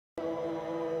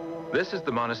This is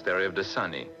the monastery of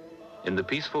Dasani, in the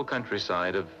peaceful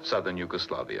countryside of southern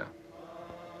Yugoslavia.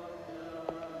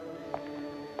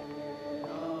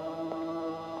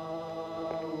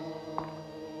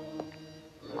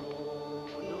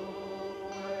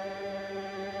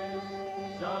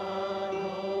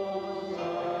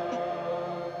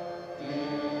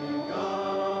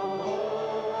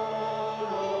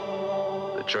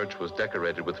 The church was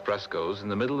decorated with frescoes in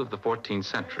the middle of the 14th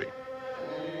century.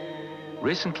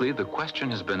 Recently, the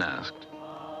question has been asked,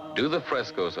 do the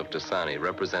frescoes of Dasani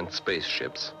represent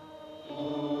spaceships?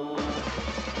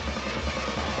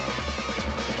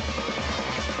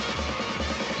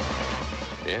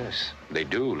 Yes, they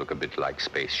do look a bit like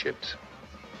spaceships.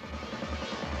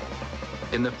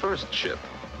 In the first ship,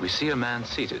 we see a man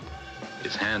seated,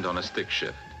 his hand on a stick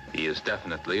shift. He is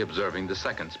definitely observing the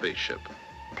second spaceship.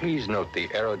 Please note the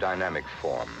aerodynamic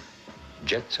form.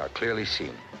 Jets are clearly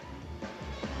seen.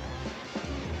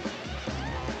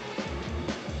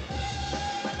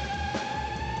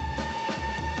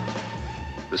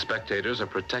 The spectators are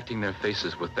protecting their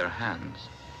faces with their hands.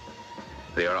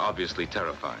 They are obviously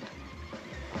terrified.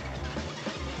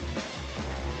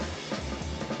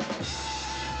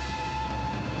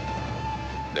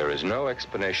 There is no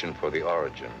explanation for the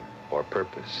origin or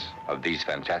purpose of these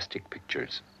fantastic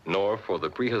pictures. Nor for the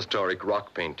prehistoric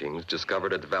rock paintings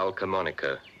discovered at Val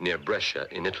Camonica near Brescia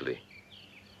in Italy.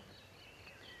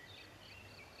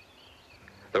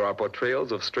 There are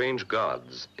portrayals of strange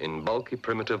gods in bulky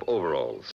primitive overalls.